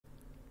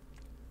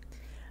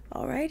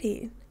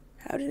Alrighty,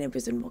 howdy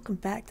neighbors and welcome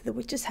back to the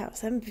witch's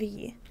house. I'm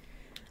V.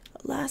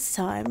 Last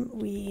time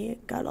we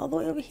got all the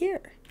way over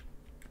here.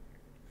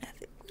 I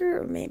think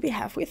we're maybe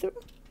halfway through.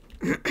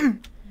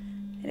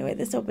 Anyway,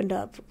 this opened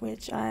up,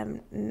 which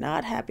I'm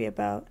not happy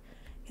about,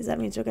 because that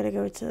means we're gonna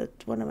go to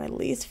one of my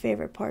least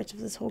favorite parts of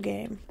this whole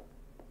game,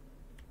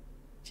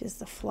 which is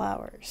the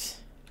flowers.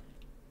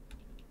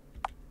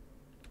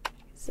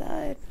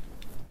 Side.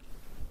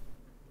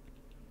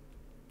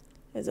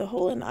 There's a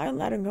hole in the iron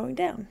ladder going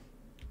down.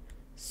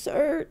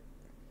 Sir,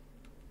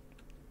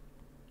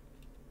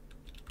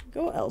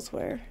 go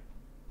elsewhere.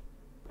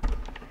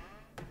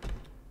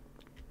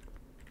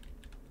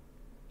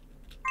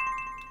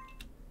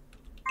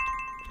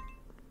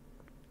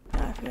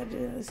 I forgot to do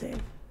another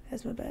save.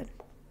 That's my bad.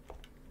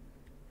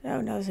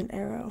 Oh, no, it's an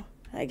arrow.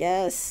 I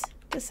guess.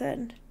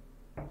 Descend.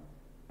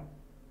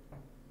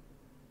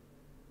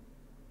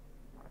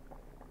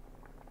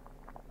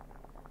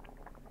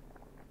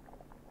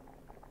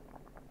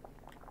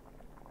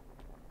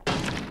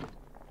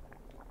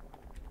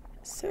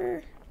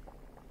 Sir.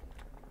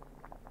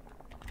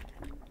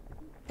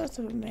 Post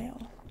of a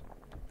mail.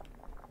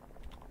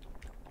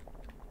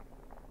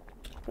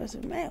 Post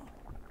of mail.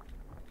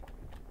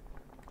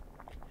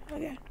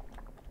 Okay.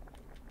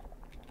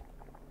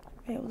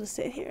 Be able to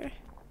sit here?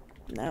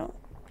 No.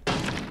 Oh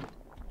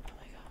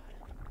my god.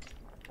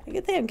 A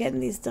good thing I'm getting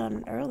these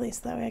done early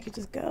so that way I could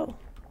just go.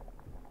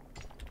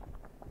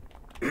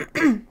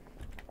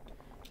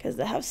 Because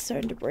the house is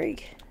starting to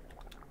break.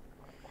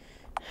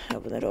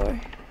 Open the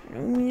door.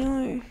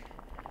 No.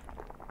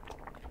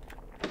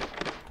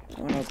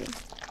 What is it?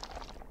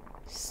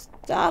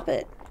 Stop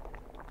it.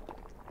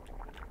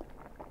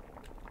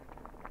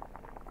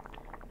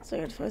 So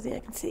as far as I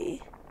can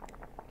see,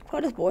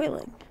 pot is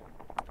boiling.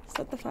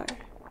 Start the fire.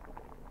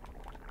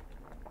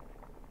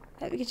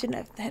 Have a kitchen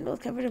knife. The handle is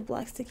covered in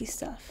black sticky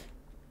stuff.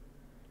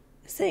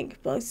 A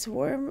sink. Bugs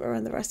swarm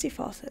around the rusty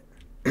faucet.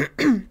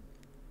 A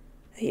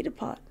heated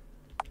pot.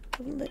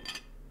 Open lid.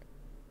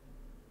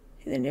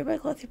 In the nearby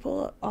cloth, you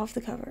pull off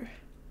the cover.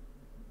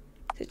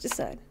 Switch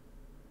aside.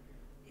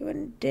 You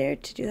wouldn't dare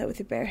to do that with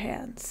your bare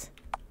hands.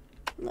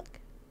 Look.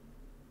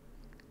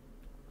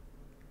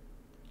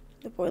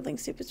 The boiling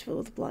soup is filled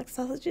with black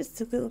sausages,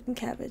 sickly looking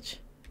cabbage.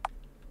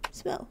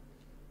 Smell.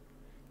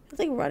 It's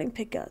like rotting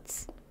pig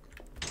guts.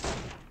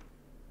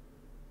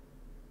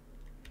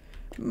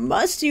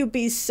 Must you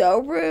be so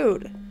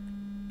rude?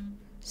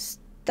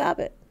 Stop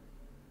it.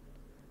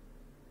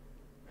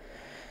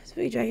 There's a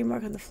big dragging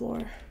mark on the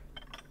floor.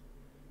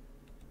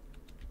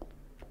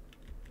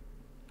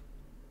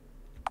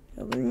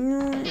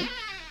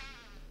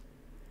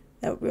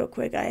 No, real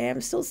quick, I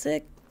am still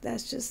sick.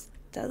 That's just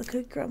how the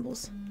cookie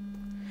crumbles.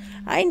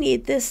 I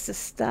need this to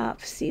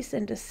stop. Cease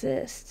and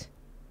desist.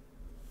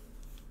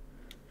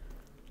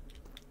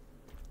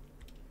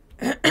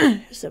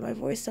 So my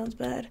voice sounds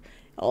bad.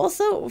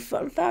 Also,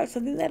 fun fact,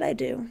 something that I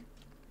do.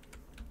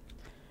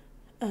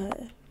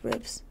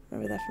 Ribs.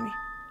 Remember that for me.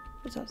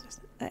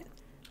 Alright.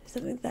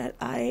 Something that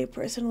I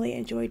personally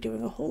enjoy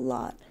doing a whole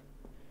lot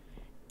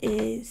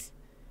is...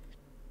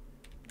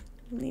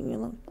 leave me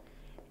alone.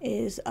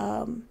 Is,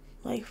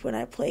 like, when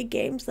I play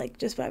games, like,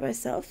 just by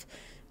myself,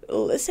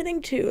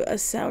 listening to a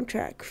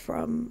soundtrack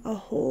from a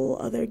whole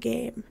other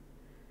game.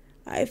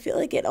 I feel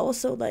like it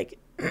also, like,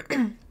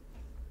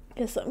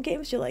 because some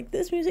games you're like,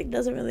 this music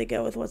doesn't really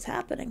go with what's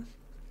happening.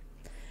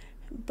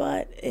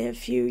 But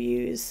if you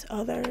use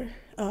other,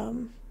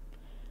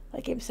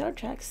 like, game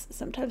soundtracks,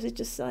 sometimes it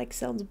just, like,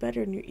 sounds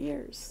better in your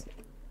ears.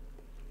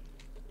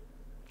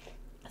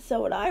 So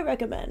what I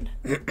recommend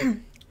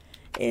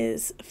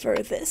is for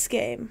this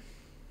game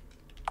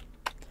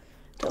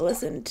to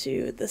listen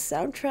to the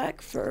soundtrack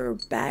for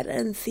Bad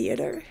End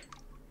Theater,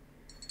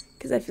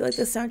 because I feel like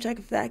the soundtrack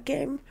of that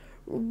game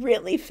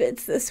really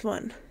fits this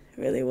one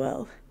really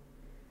well.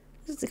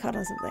 Just to cut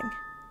on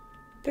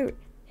something.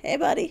 Hey,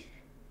 buddy.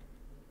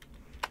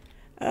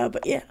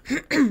 But yeah,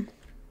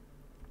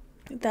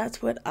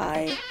 that's what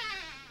I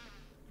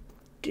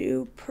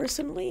do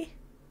personally.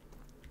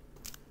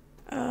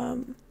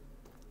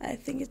 I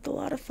think it's a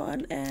lot of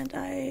fun, and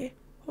I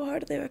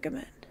wholeheartedly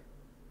recommend.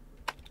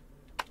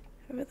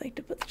 I would like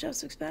to put the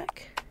chopsticks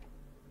back.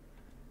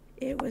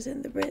 It was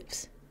in the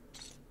ribs.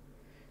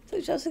 So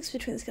the chopsticks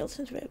between the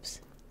skeleton's ribs.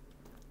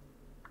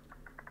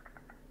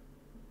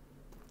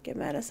 Get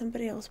mad at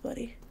somebody else,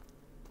 buddy.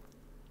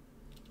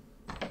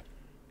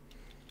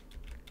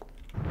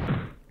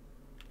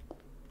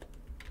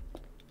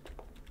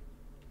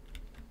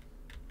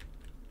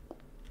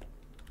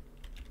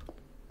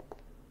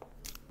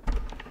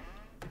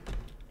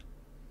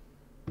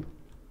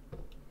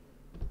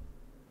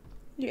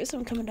 You hear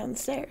someone coming down the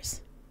stairs.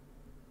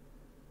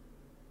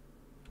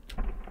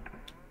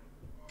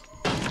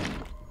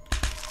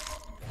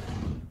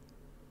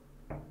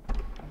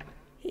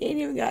 He ain't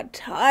even got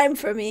time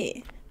for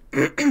me.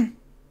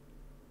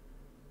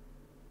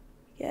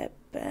 Get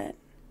bent.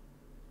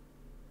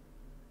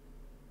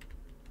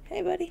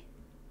 Hey, buddy.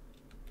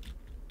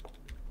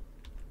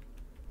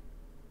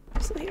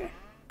 I'm still here.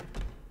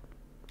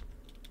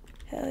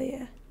 Hell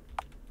yeah.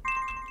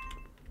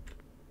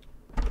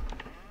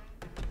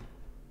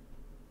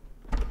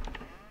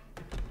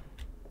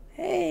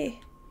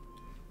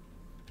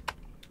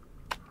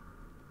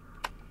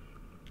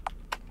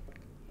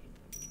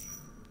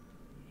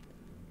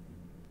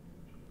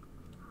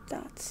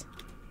 Dots.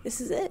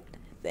 This is it.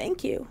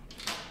 Thank you.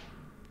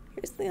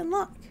 Here's the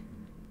unlock.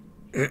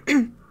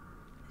 There's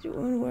a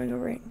woman wearing a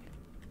ring.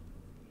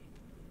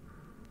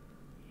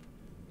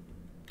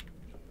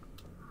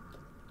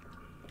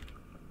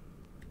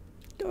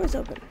 Door's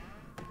open.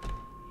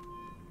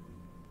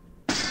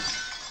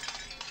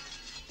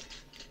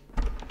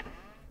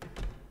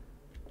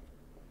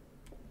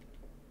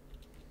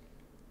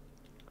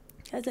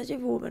 As touch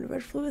of a woman,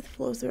 red fluid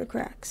flows through her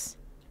cracks.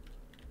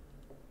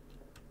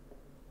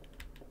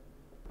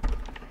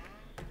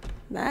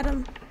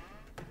 Madam,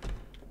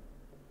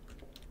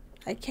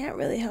 I can't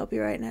really help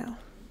you right now.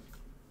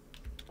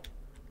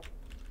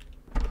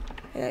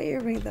 I got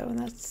your ring though, and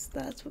that's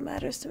what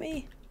matters to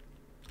me.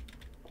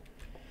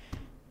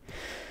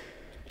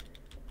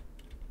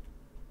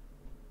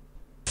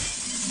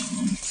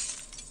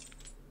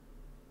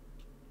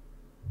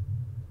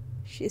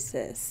 She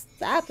says,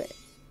 "Stop it."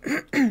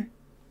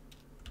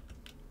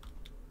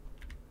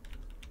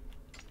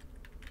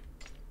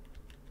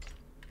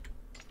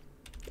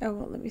 Oh,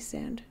 won't let me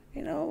stand.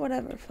 You know,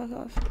 whatever. Fuck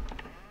off.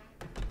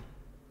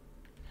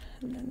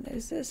 And then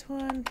there's this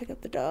one. Pick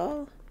up the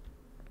doll.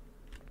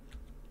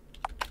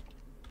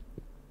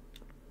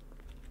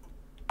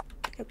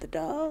 Pick up the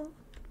doll.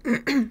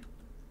 Pick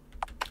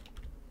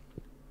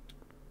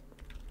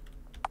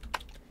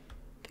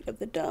up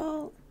the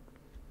doll.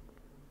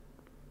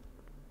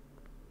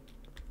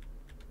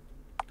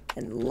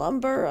 And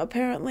lumber,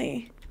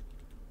 apparently.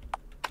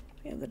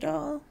 Pick up the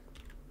doll.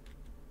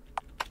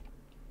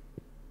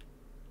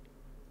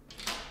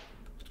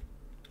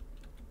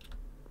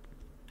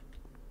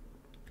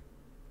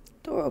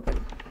 Door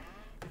open.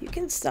 You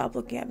can stop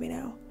looking at me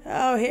now.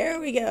 Oh,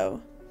 here we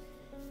go.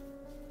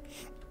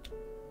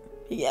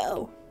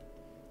 Yo.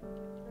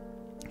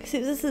 See,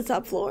 this is the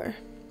top floor.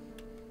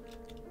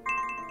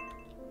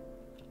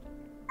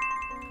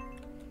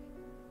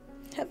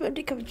 Have a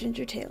empty cup of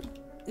ginger tail.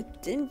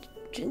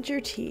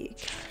 Ginger tea.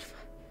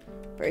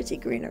 Birdie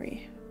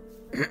greenery.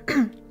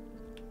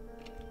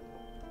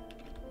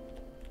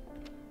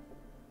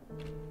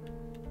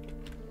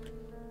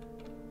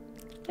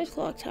 There's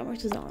clock. Timer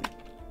is on.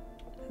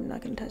 I'm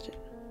not gonna touch it.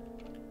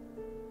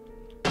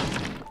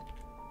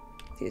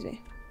 Excuse me.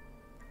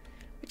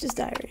 Witch's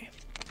diary.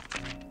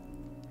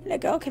 And a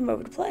girl came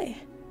over to play.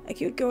 A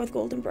cute girl with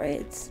golden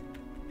braids.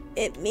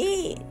 It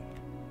me!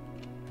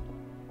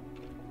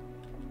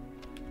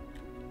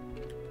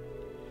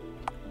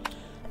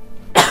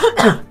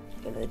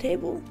 Go to the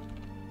table.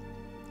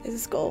 There's a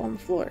skull on the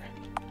floor.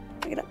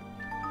 Pick it up.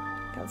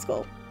 Got the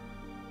skull.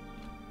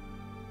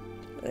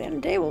 Lay on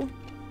the table.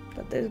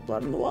 But there's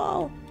blood on the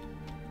wall.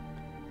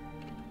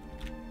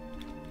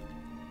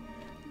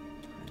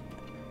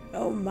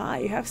 Oh my,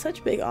 you have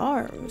such big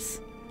arms.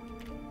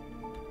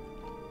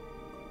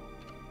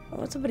 Oh,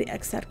 won't somebody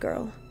X that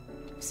girl?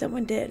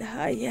 Someone did.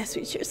 Ah, yes,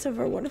 we cheers of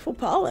her wonderful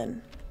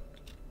pollen.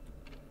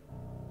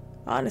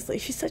 Honestly,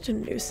 she's such a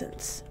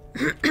nuisance.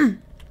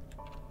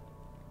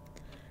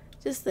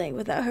 Just think,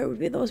 without her, it would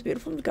be the most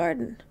beautiful in the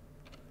garden.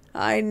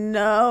 I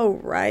know,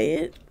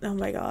 right? Oh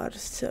my god,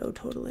 so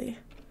totally.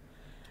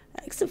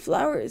 X the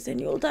flowers, and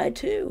you'll die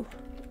too.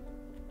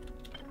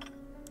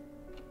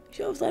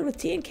 Shelves lined with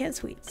tea and canned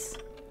sweets.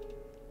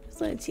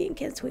 Tea and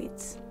canned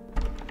sweets.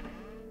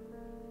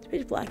 It's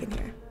pitch black in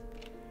here.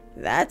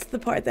 That's the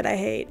part that I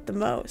hate the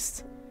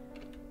most.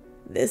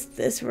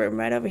 This room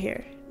right over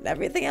here.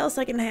 Everything else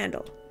I can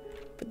handle.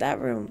 But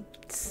that room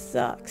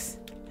sucks.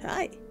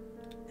 Hi.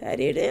 How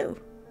do you do?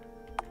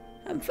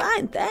 I'm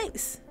fine,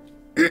 thanks.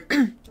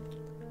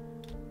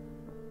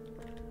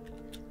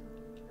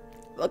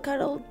 What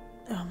kind of...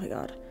 Oh my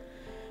god.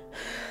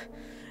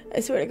 I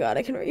swear to god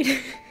I can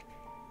read.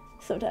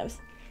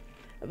 Sometimes.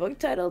 A book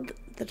titled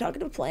The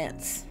Talkative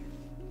Plants.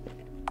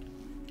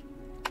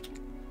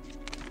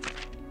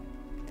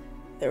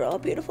 They're all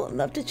beautiful and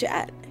love to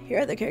chat. Here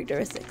are their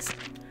characteristics.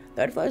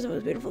 The red flowers are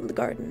most beautiful in the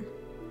garden.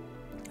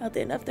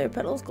 Oddly enough, their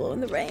petals glow in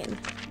the rain.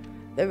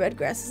 The red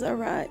grasses are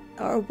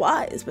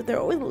wise, but they're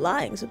always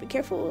lying, so be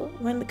careful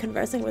when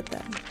conversing with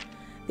them.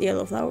 The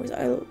yellow flowers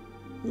are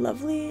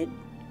lovely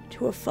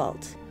to a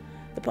fault.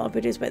 The pollen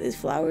produced by these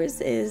flowers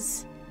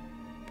is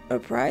a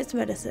prized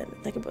medicine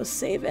that can both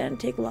save and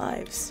take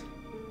lives.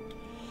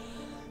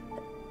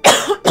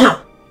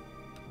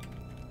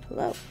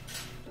 Hello.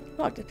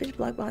 Locked. It's pitch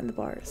black behind the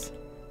bars.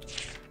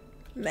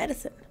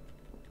 Medicine.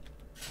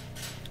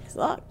 It's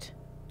locked.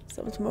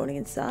 Someone's moaning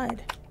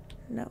inside.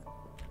 No.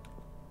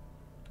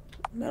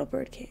 Metal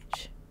bird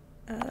cage.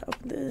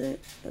 Open the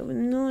door. Let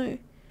me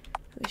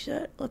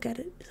shut. Look at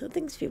it.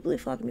 Something's feebly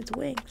flapping its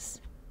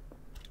wings.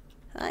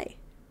 Hi.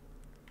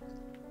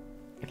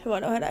 You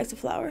want to know how to axe a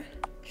flower?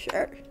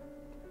 Sure.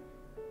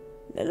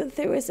 None of the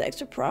theory is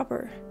extra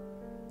proper.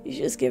 You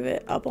should just give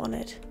it up on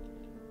it.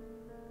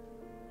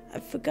 I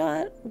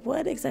forgot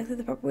what exactly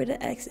the proper way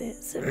to X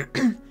is.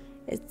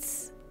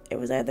 It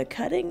was either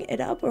cutting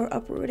it up or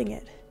uprooting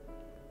it.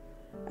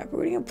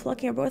 Uprooting and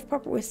plucking are both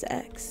proper ways to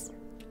X.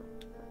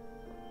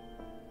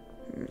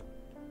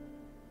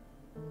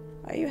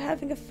 Are you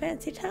having a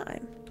fancy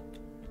time?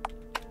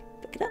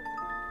 Pick it up.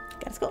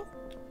 Got a skull.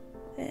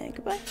 And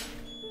goodbye.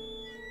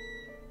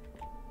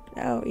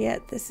 Oh, yeah,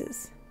 this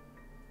is...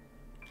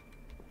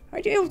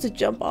 Aren't you able to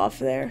jump off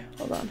there?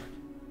 Hold on.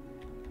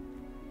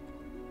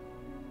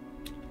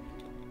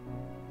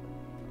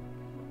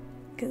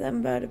 Because I'm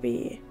about to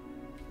be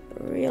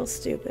real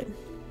stupid.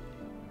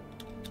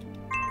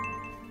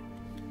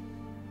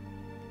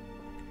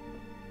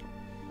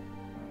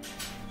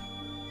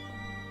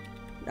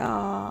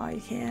 Aw,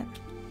 you can't.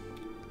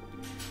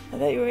 I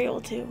thought you were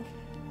able to.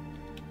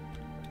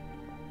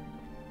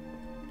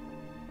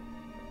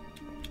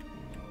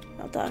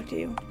 I'll talk to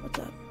you. What's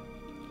up?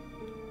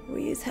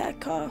 We use hat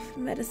cough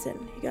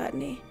medicine. You got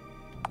any?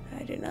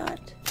 I do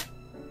not.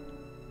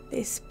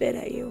 They spit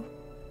at you.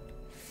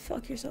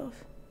 Fuck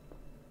yourself.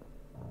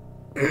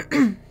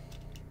 Okay.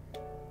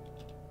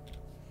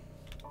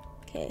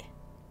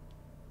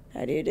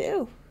 How do you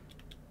do?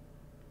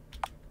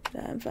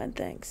 I'm fine,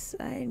 thanks.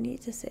 I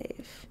need to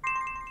save.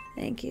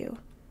 Thank you.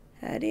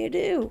 How do you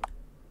do?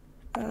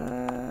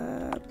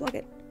 Plug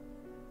it.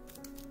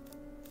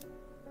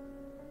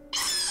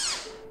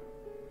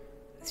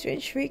 A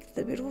strange shriek,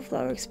 the beautiful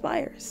flower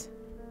expires.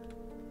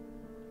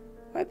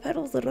 White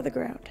petals litter the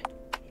ground.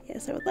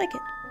 Yes, I would like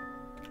it.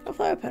 Oh,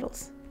 flower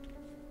petals.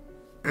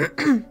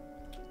 I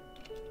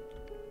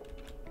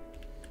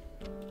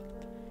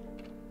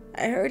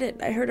heard it.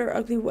 I heard her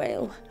ugly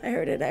wail. I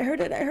heard it. I heard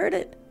it. I heard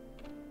it.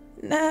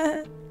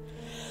 Nah.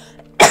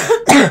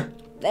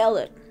 Nailed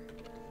it.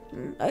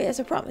 Oh yes,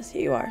 I promise.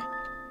 Here you are.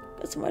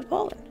 Got some white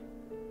pollen.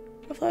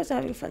 The flowers are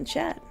having a fun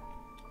chat.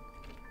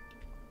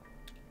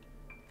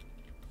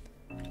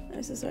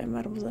 I'm so sorry,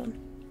 mademoiselle.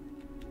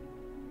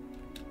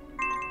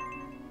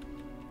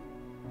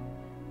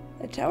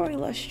 A towering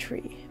lush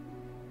tree.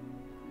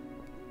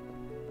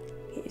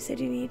 You said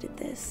you needed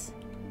this.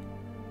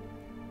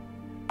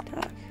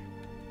 Talk.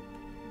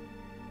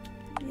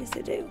 Yes,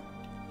 I do.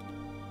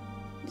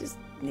 Just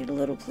need a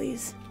little,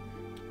 please.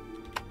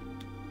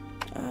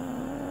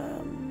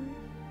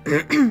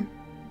 The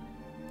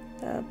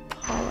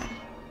pollen.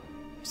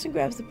 Person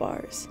grabs the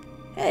bars.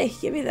 Hey,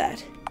 give me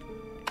that.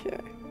 Sure.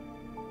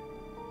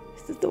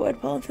 Slip the white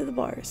pollen through the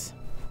bars.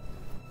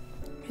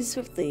 He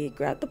swiftly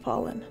grabbed the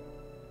pollen.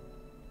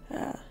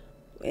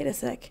 Wait a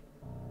sec.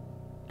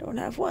 Don't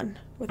have one.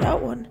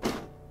 Without one.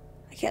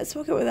 I can't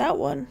smoke it without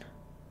one.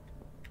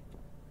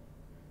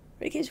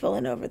 Ready cage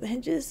falling over. The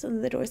hinges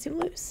on the door seem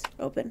loose.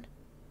 Open.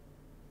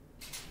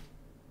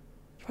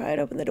 Pried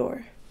open the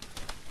door.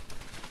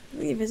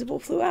 The invisible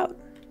flew out.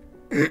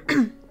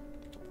 The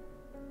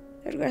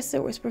grass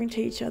are whispering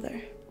to each other.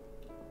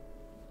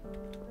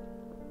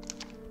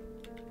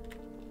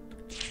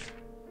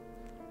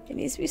 It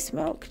needs to be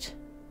smoked.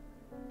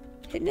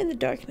 Hidden in the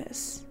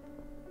darkness.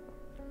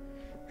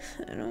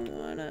 I don't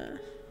wanna...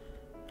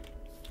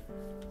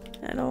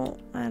 I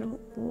don't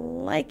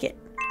like it.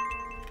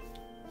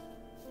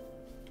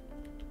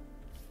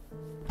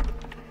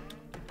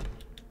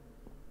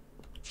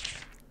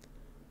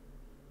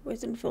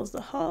 Wisdom fills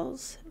the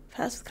halls,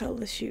 past with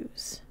colorless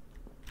shoes.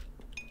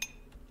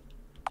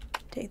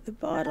 Take the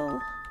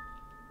bottle,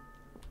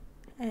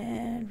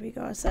 and we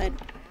go outside.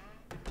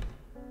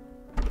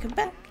 We come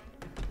back.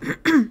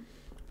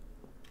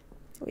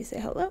 We say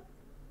hello.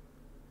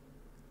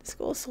 The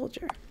school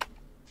soldier.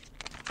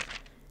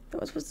 There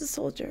once was a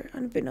soldier.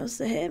 Unbeknownst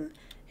to him,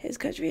 his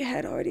country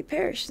had already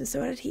perished, and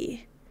so had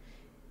he.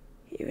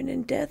 Even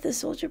in death, the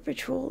soldier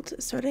patrolled,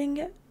 starting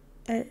at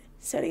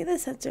the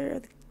center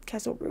of the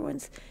castle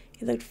ruins.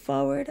 He looked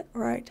forward,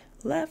 right,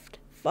 left,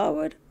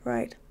 forward,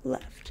 right,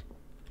 left.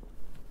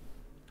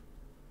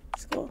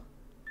 School.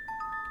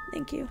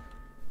 Thank you.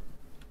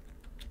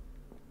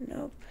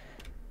 Nope.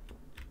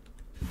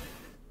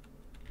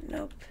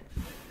 Nope.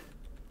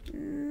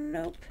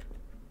 Nope.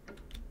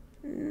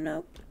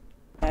 Nope.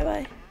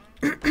 Bye-bye.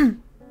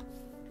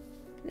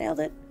 Nailed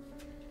it.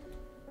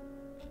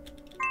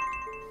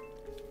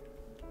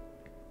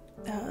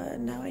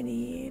 Now I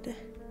need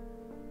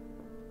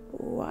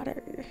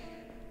water.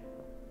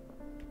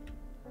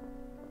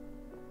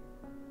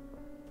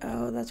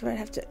 Oh, that's where I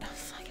have to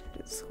fucking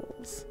do the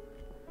schools.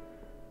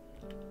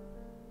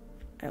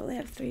 I only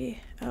have 3.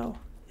 Oh,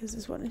 is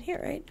this one in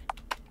here, right?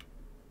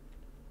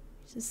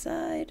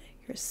 Decide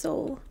your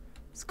soul.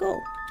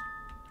 Skull.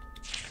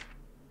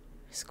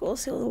 Skull,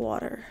 seal the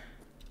water.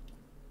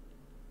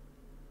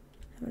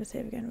 I'm gonna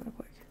save again real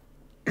quick.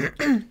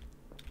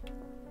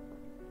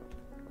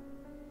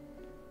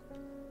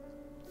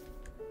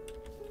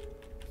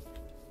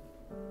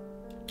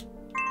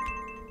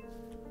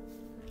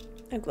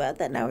 I'm glad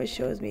that now it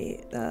shows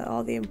me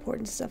all the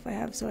important stuff I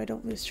have so I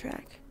don't lose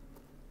track.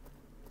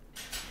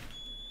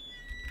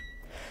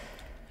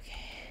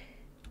 Okay.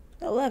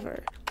 A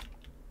lever.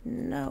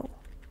 No.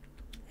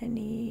 I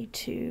need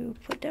to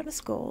put down a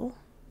skull.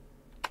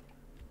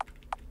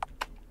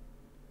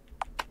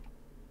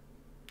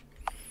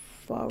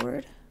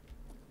 Forward.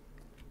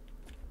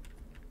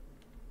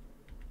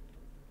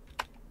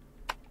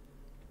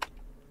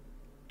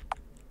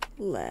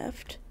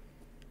 Left.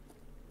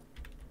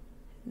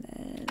 And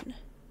then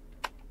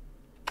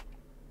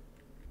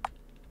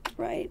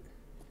right.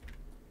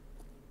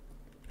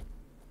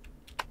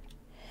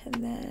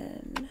 And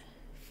then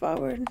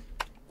forward.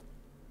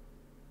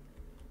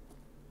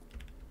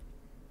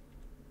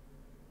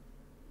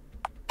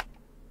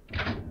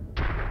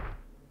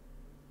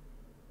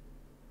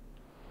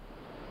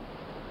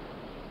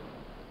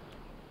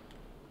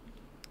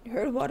 You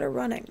heard water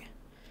running.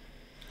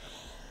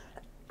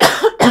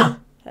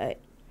 Alright.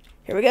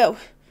 Here we go.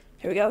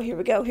 Here we go, here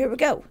we go, here we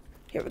go.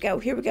 Here we go,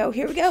 here we go,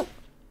 here we go.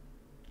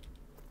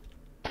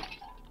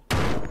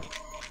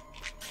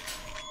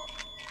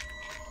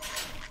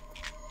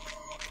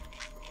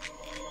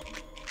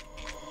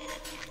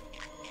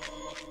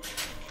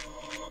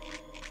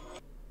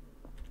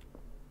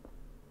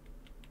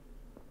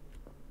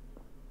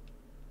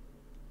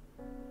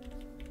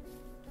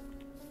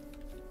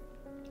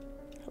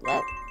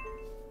 Hello.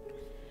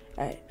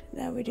 Alright,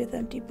 now we do the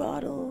empty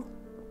bottle.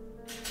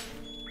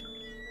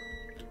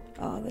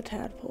 Oh, the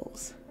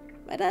tadpoles.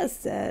 My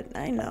dad's dead.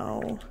 I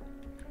know.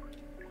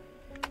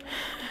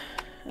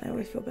 I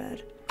always feel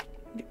bad.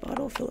 Empty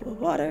bottle, fill it with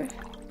water.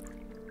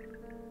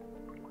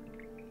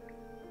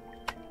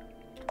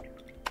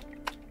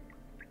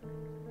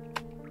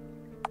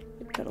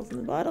 Put petals in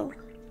the bottle.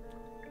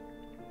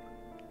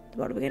 The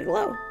bottle will get a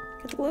glow.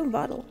 Get the glowing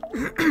bottle.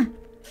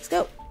 Let's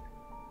go.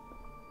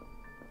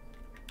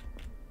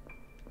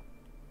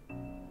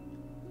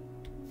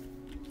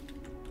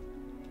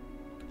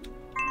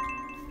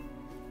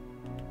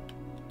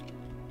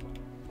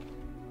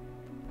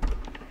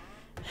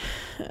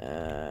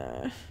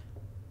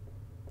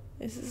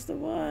 This is the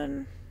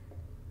one.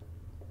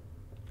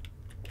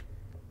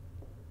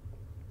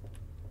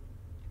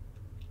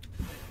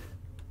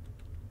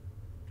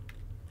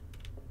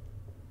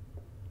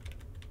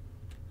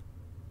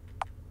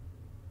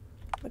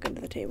 Look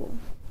under the table.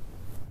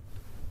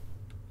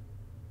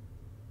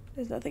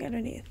 There's nothing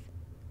underneath.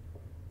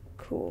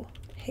 Cool.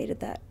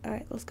 Hated that.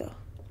 Alright, let's go.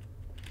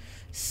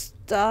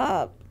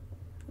 Stop!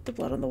 With the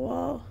blood on the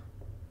wall.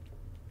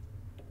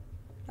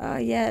 Ah,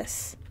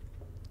 yes.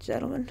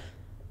 Gentlemen.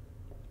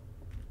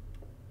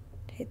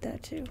 Hate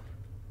that too.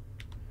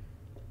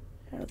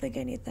 I don't think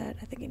I need that.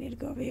 I think I need to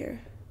go over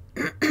here.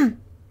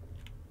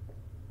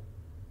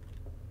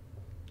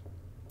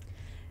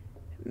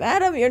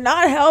 Madam, you're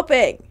not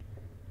helping!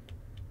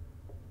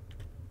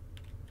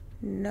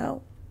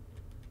 No.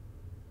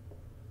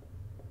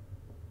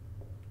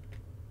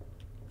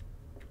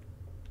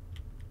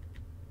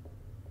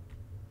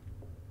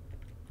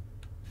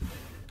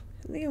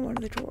 Something in one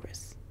of the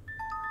drawers.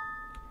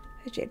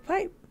 A jade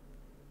pipe.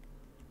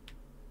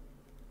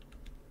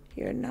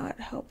 You're not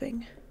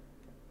helping.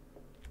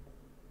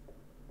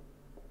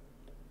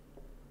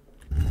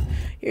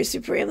 You're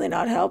supremely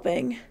not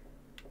helping.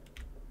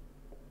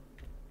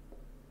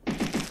 God,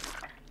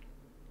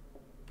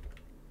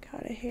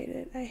 I hate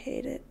it. I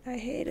hate it. I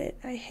hate it.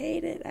 I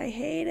hate it. I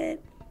hate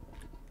it.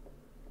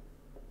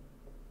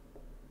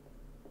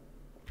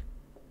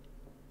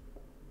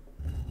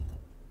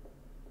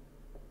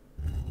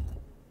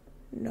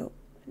 Nope.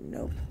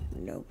 Nope.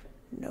 Nope.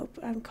 Nope.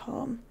 I'm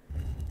calm.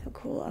 I'm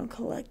cool. I'm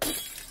collected.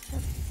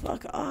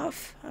 Fuck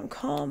off. I'm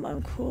calm.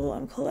 I'm cool.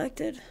 I'm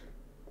collected.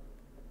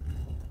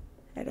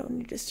 I don't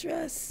need to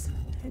stress.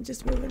 I'm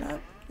just moving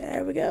up.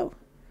 There we go.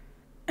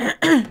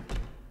 Bada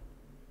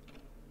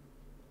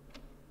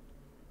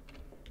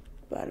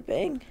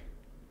bing.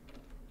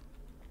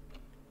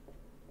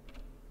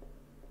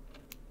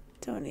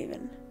 Don't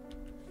even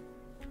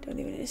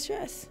need to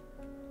stress.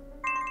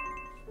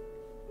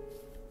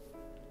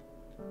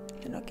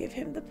 And I'll give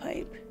him the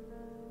pipe.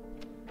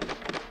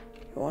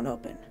 It won't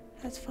open.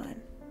 That's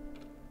fine.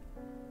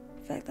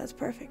 In fact, that's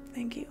perfect.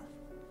 Thank you.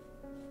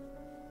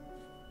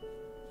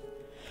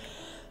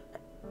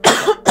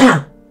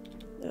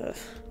 Ugh.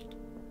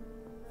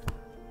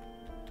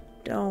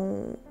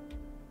 Don't.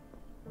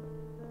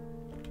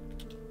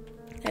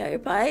 I got your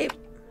pipe.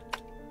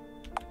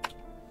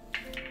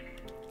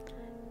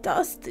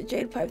 Dust the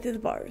jade pipe through the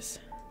bars.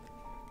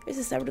 Here's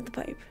the severed of the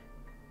pipe.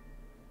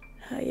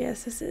 Ah,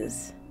 yes, this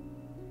is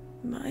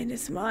mine.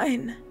 It's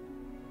mine.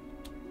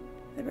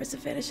 The rest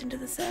of vanish into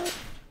the cell.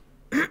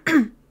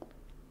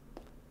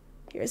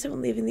 Here's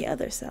someone leaving the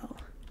other cell.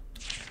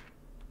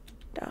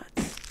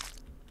 Dots.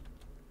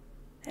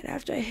 And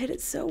after I hid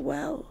it so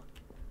well.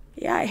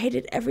 Yeah, I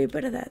hated every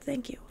bit of that.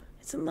 Thank you.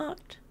 It's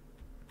unlocked.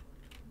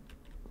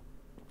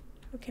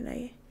 How can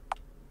I?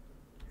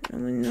 Oh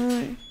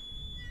no.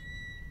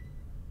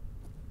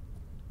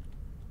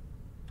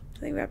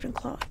 Something wrapped in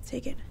cloth.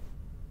 Take it.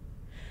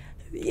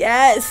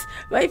 Yes!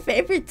 My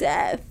favorite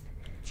death!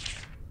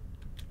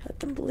 Let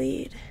them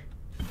bleed.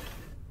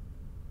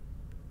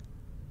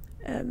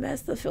 A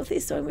mess of filthy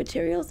sewing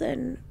materials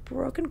and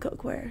broken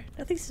cookware.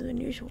 Nothing so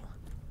unusual.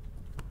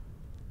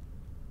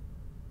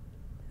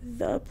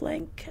 The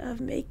blank of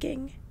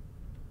making.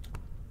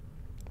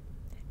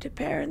 To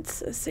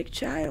parents, a sick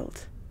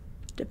child.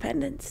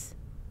 Dependence.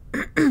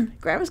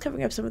 Grandma's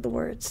covering up some of the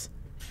words.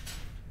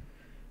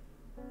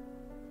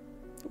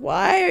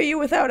 Why are you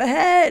without a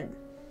head?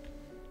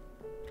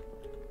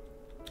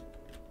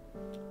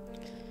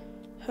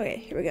 Okay,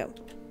 here we go.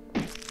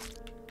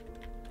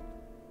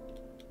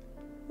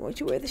 Won't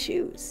you wear the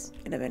shoes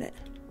in a minute?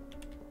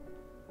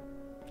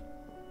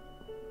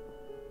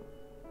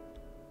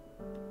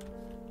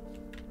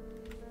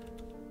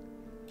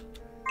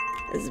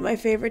 This is my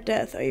favorite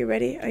death. Are you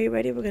ready? Are you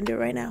ready? We're gonna do it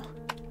right now.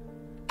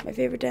 My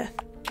favorite death.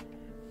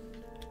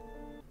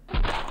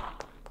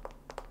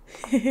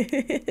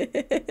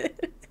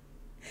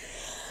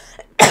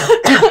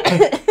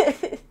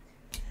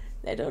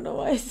 I don't know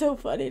why it's so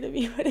funny to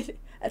me, but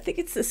I think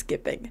it's the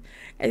skipping.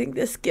 I think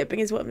the skipping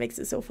is what makes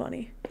it so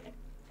funny.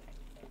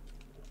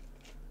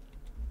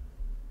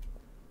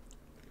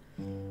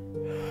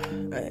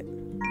 Alright.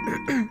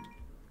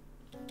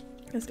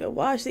 Let's go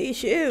wash these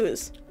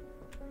shoes.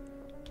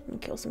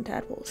 And kill some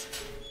tadpoles.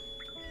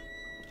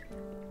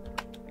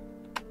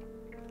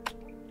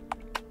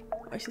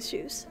 Wash the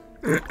shoes.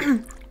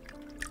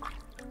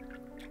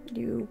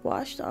 You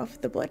washed off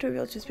the blood to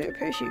reveal just a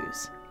pair of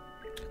shoes.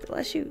 The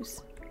last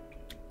shoes.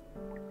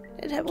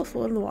 And tadpoles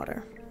fall in the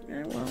water.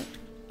 Well.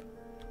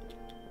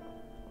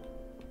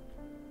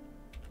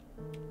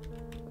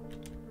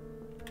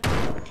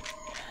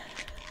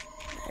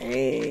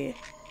 Hey.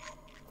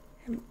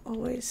 I'm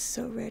always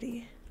so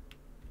ready.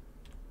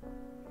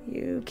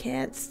 You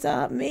can't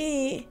stop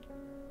me.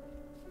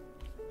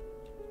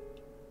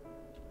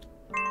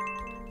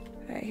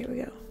 Alright, here we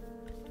go.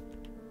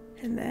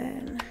 And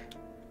then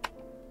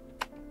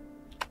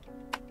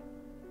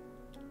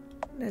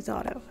there's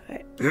auto.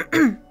 Alright.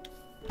 You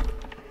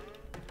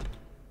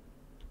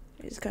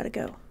just gotta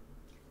go.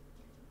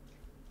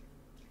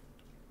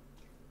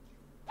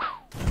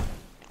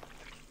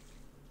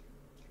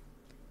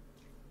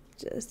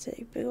 Just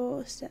take big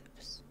old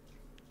steps.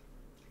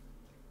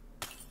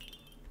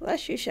 Last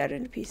shoe shattered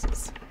into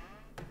pieces.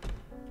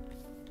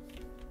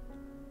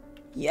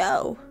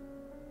 Yo!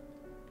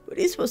 What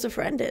do you suppose a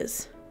friend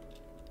is?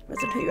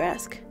 Wasn't who you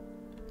ask.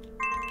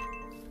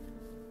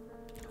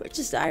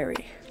 Witch's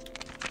diary.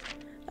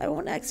 I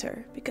won't ask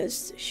her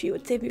because she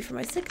would save me from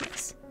my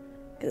sickness.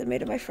 Because I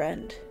made her my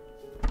friend.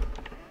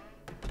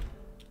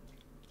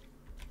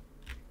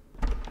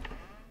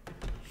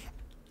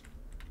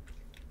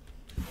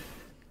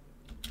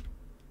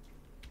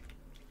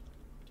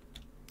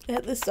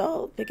 Headless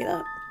doll, pick it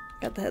up.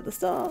 Got the headless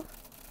doll.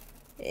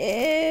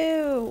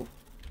 Ew!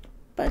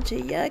 Bunch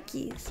of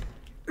yuckies.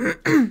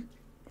 And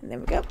there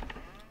we go.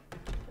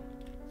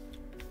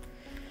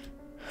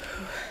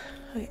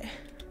 Okay.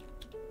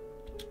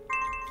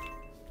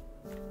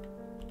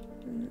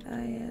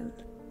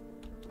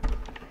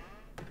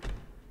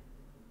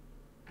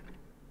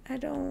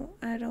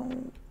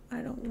 I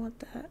don't want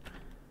that.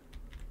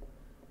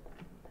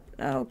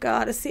 Oh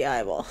god, it's the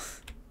eyeball.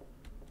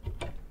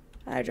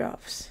 Eye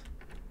drops.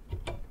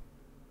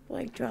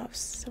 Blank drops.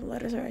 Some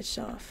letters are etched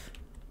off.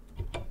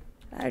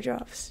 Eye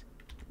drops.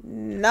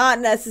 Not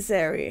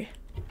necessary.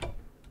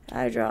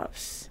 Eye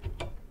drops.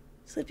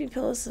 Sleeping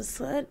pillows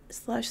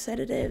slash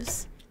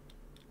sedatives.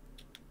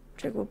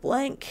 Tranquil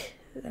blank.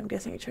 I'm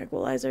guessing a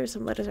tranquilizer.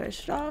 Some letters are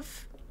etched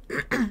off.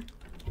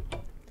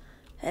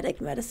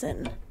 Headache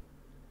medicine.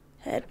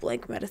 Head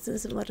blank medicine.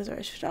 Some letters are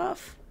etched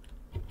off.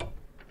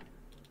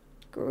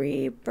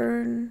 Gree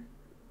burn.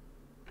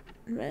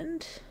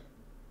 Mend.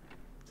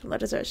 Some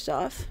letters are etched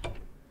off.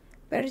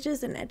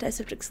 Bandages and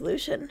antiseptic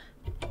solution.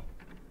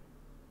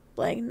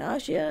 Blank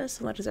nausea.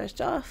 Some letters are etched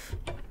off.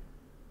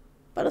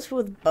 Bottles full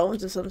with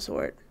bones of some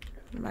sort.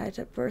 My type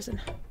of person.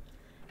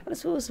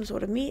 Bottles full with some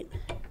sort of meat.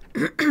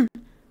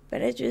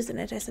 Bandages and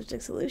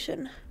antiseptic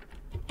solution.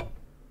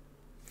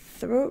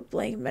 Throat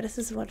blank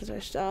medicine. Some letters are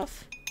etched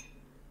off.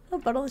 Oh,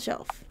 bottle on the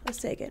shelf. Let's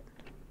take it.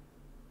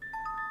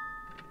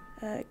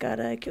 Got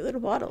a cute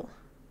little bottle.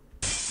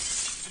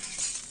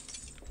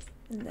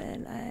 And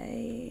then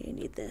I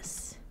need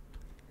this.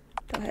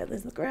 Go ahead,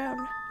 Liz on the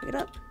ground. Pick it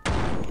up.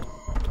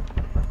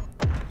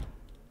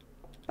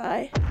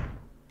 Bye.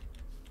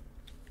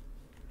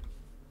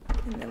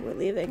 And then we're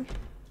leaving.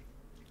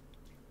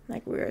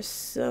 Like, we are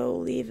so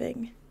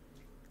leaving.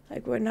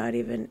 Like, we're not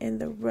even in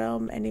the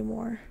realm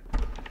anymore.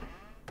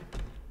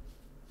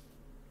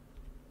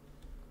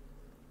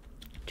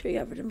 Tree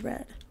covered in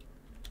bread.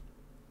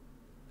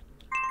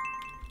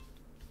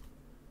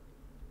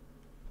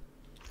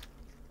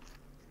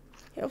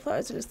 Yellow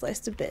flowers are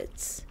sliced to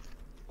bits.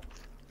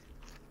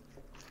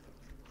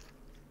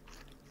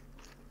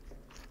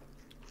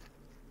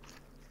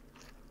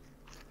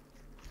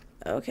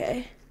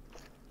 Okay.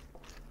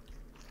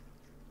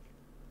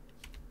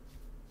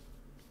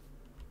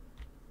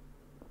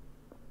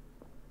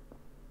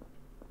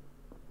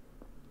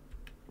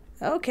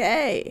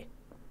 Okay.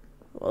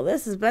 Well,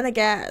 this has been a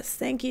gas.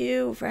 Thank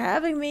you for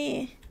having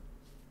me.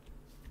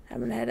 I'm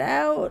gonna head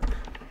out.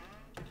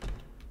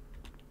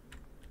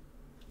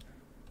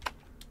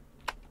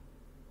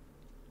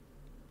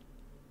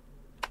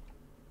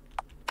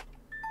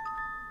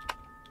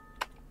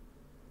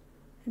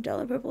 A doll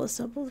in purple is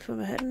assembled from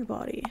a head and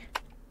body.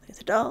 There's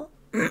a doll.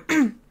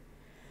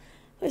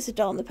 There's a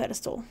doll on the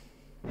pedestal.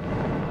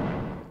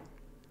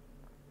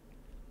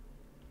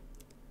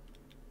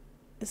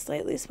 A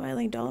slightly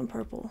smiling doll in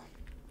purple.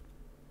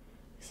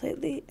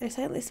 A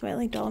silently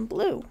smiling doll in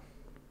blue.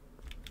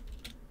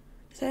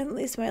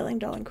 Silently smiling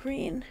doll in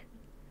green.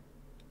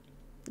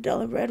 The doll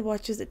in red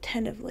watches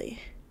attentively.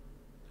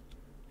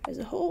 There's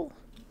a hole.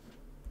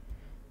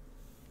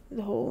 There's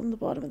a hole in the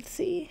bottom of the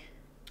sea.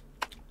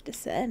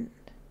 Descend.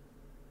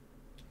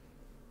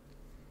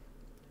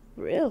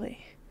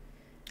 Really?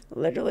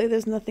 Literally,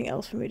 there's nothing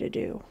else for me to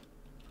do.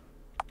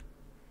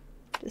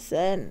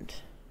 Descend.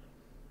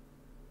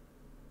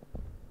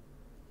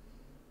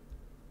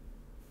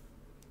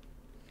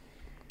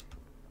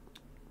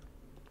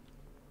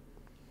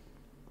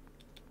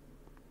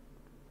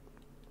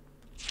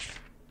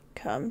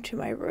 Come to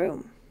my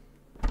room.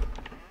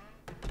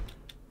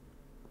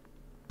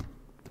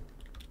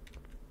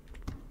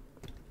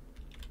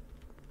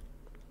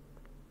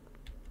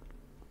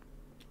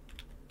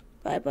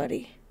 Bye,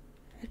 buddy.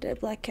 A dead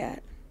black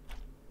cat.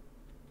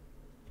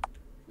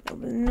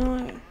 Open the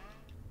door.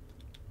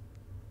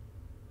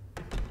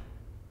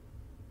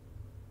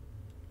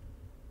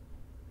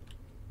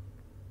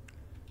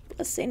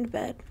 Bloodstained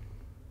bed.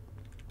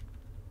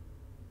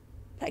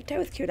 Packed out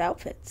with cute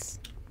outfits.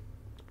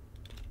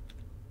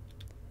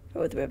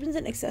 Or with ribbons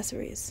and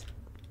accessories.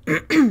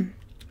 A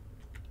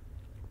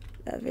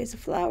vase of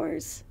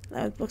flowers.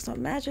 Now with books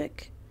on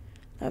magic.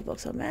 Now with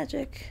books on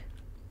magic.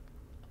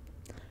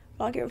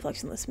 Foggy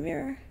reflectionless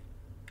mirror.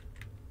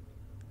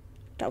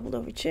 Doubled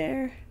over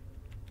chair.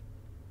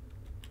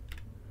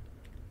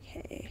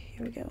 Okay,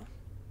 here we go.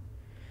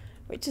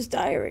 Witch's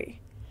diary.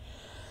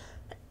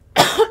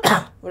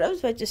 What else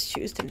if I just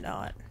choose to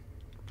not?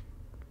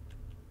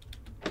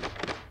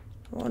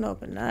 Won't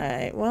open.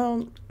 Alright,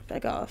 well,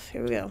 back off.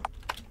 Here we go.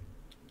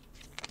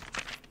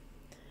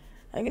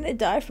 I'm gonna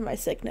die from my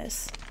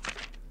sickness.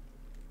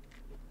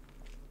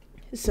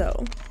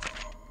 So,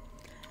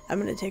 I'm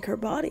gonna take her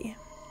body.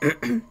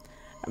 I'm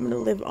gonna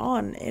live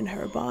on in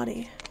her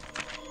body.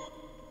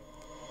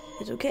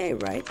 It's okay,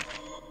 right?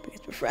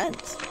 Because we're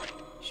friends.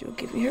 She'll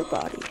give me her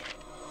body.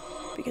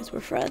 Because we're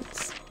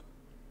friends.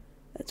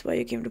 That's why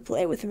you came to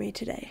play with me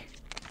today.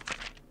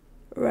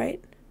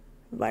 Right,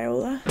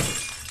 Viola?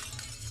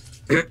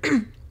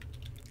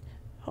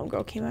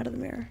 Homegirl came out of the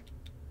mirror.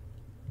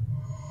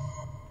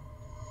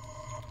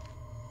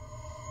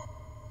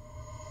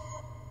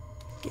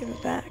 Give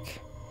it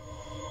back.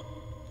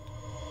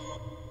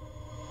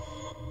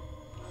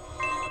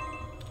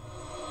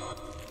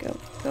 Go,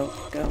 go,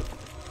 go.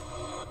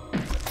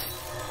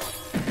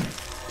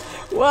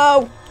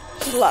 Whoa!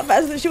 She's a lot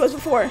faster than she was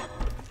before.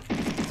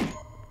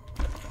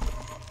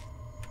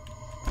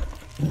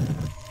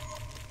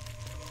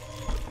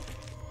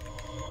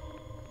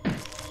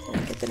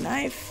 Get the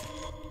knife.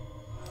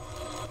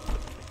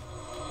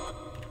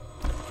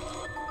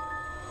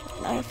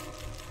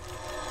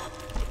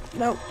 Knife.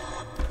 Nope.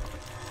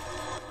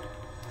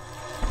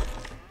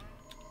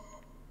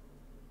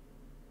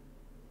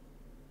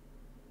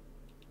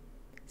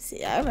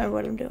 See, I remember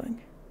what I'm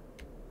doing.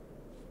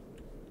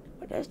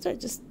 What if I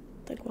just,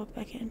 like, walk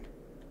back in?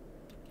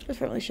 It's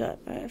firmly shut.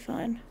 Alright,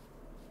 fine.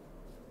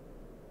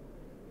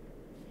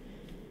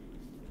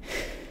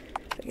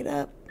 Pick it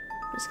up.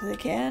 Just because I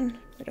can.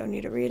 I don't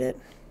need to read it.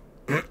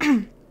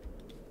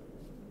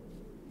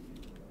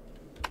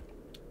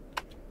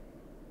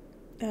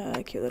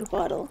 Cute little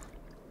bottle.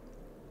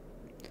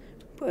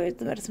 Put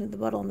the medicine in the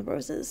bottle and the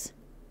roses.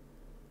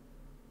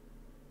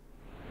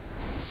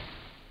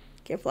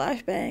 Get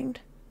flashbanged.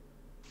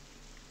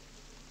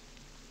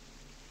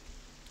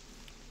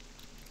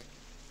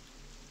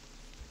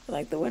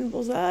 Like the wind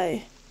bullseye.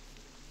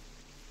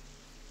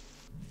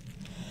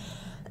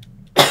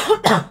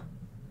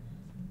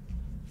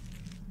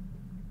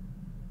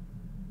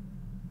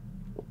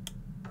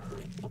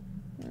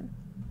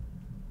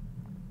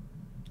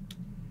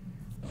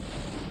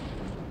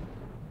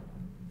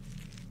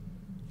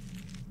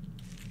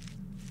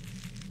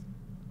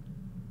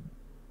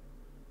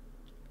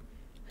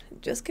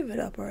 Just give it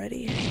up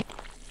already.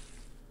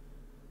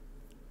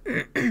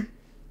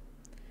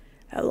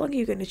 How long are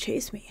you gonna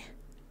chase me?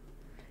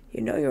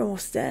 You know you're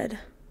almost dead.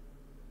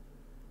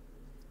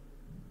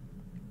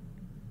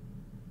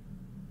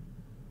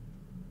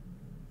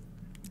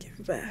 Give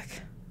it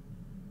back.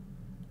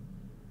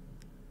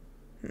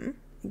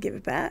 Give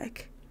it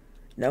back?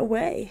 No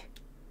way.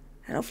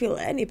 I don't feel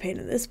any pain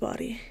in this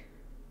body.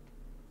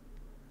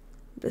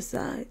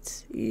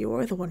 Besides,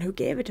 you're the one who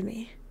gave it to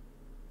me.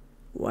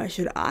 Why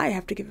should I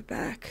have to give it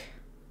back?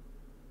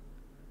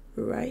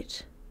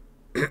 Right?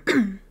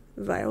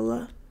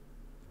 Viola?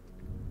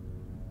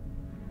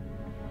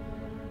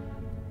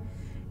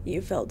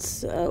 You felt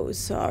so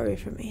sorry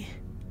for me.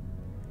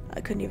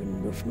 I couldn't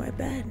even move from my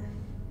bed.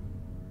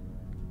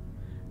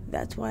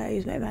 That's why I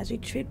used my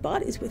magic to trade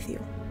bodies with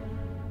you.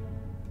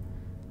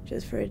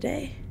 Just for a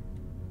day.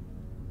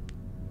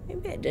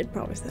 Maybe I did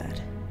promise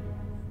that.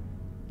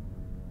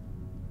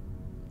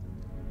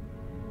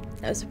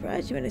 I was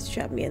surprised you managed to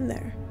trap me in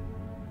there.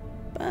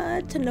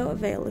 But to no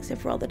avail,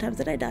 except for all the times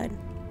that I died.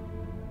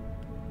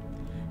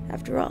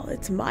 After all,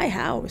 it's my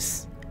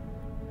house.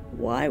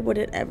 Why would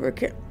it ever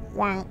kill?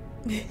 Wow.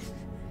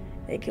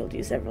 I killed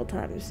you several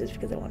times just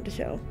because I wanted to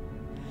show.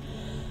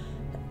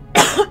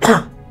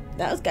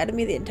 That was guiding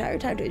me the entire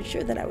time to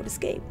ensure that I would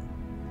escape.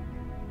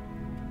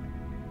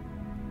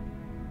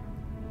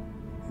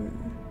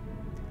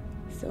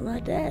 Still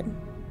not dead.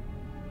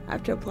 I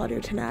have to applaud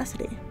your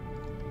tenacity.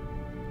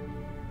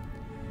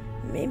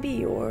 Maybe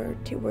you're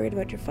too worried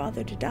about your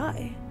father to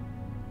die.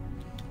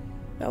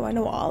 Oh, I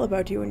know all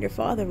about you and your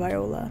father,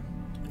 Viola.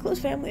 A close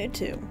family of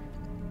two.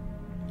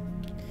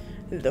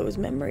 Those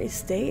memories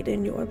stayed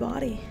in your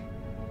body.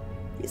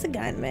 He's a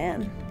kind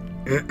man.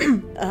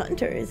 A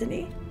hunter, isn't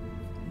he?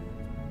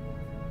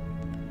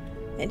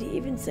 And he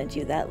even sent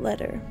you that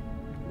letter.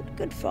 What a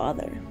good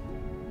father.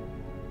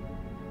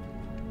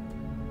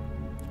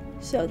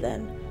 So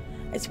then,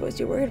 I suppose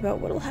you're worried about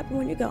what'll happen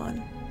when you're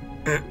gone.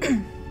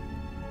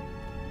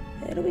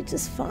 It'll be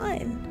just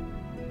fine.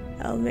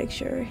 I'll make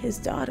sure his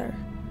daughter,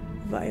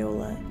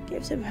 Viola,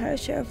 gives him her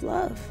share of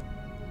love.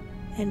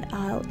 And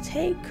I'll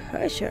take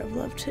her share of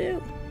love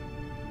too.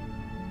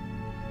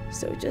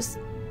 So just,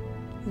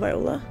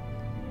 Viola.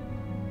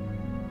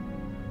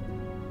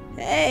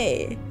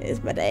 Hey,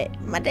 it's my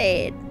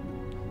dad.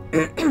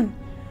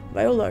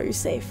 Viola, are you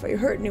safe? Are you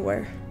hurt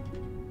anywhere?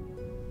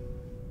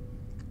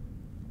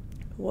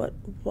 What?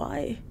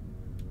 Why?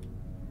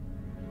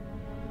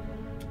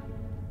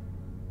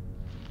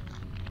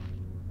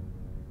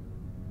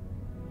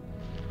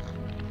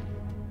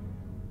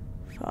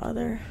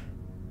 Father.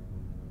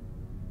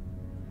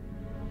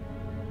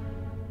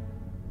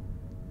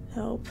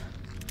 Help.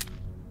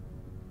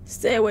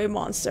 Stay away,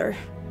 monster.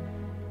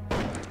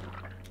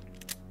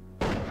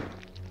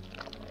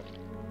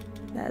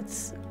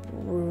 That's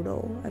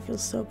brutal. I feel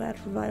so bad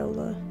for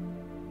Viola.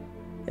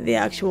 The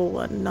actual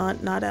one,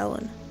 not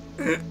Ellen.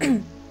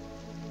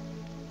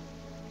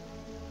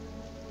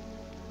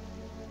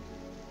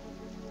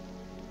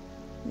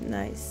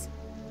 Nice.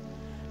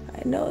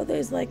 I know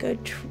there's like a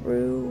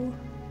true,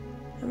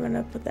 I'm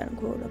gonna put that in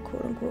quote, a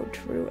quote-unquote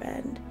true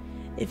end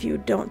if you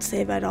don't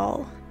save at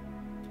all.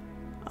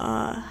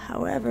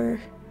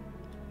 However,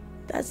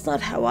 that's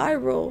not how I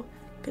roll,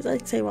 because I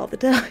save all the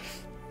time.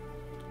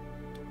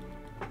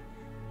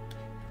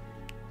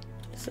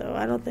 So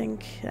I don't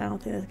think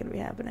that's gonna be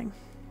happening.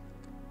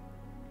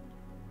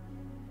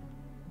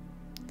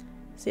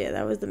 So yeah,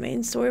 that was the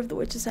main story of the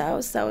witch's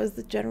house. That was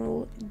the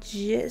general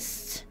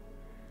gist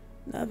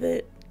of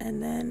it,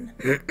 and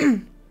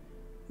then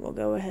we'll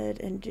go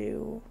ahead and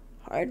do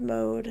hard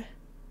mode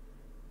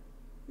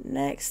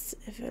next,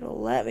 if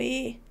it'll let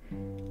me.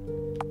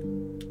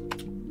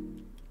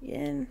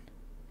 In.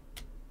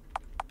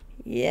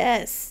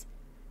 Yes,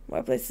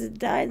 more places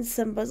died and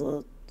some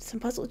puzzle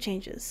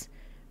changes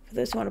for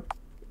those who want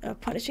a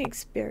punishing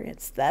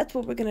experience. That's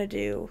what we're gonna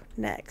do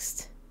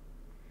next.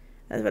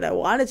 That's what I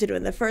wanted to do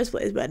in the first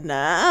place, but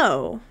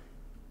no.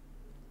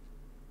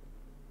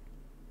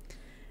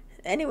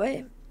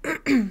 Anyway,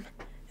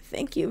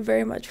 thank you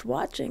very much for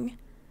watching,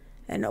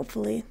 and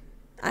hopefully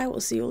I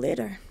will see you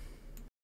later.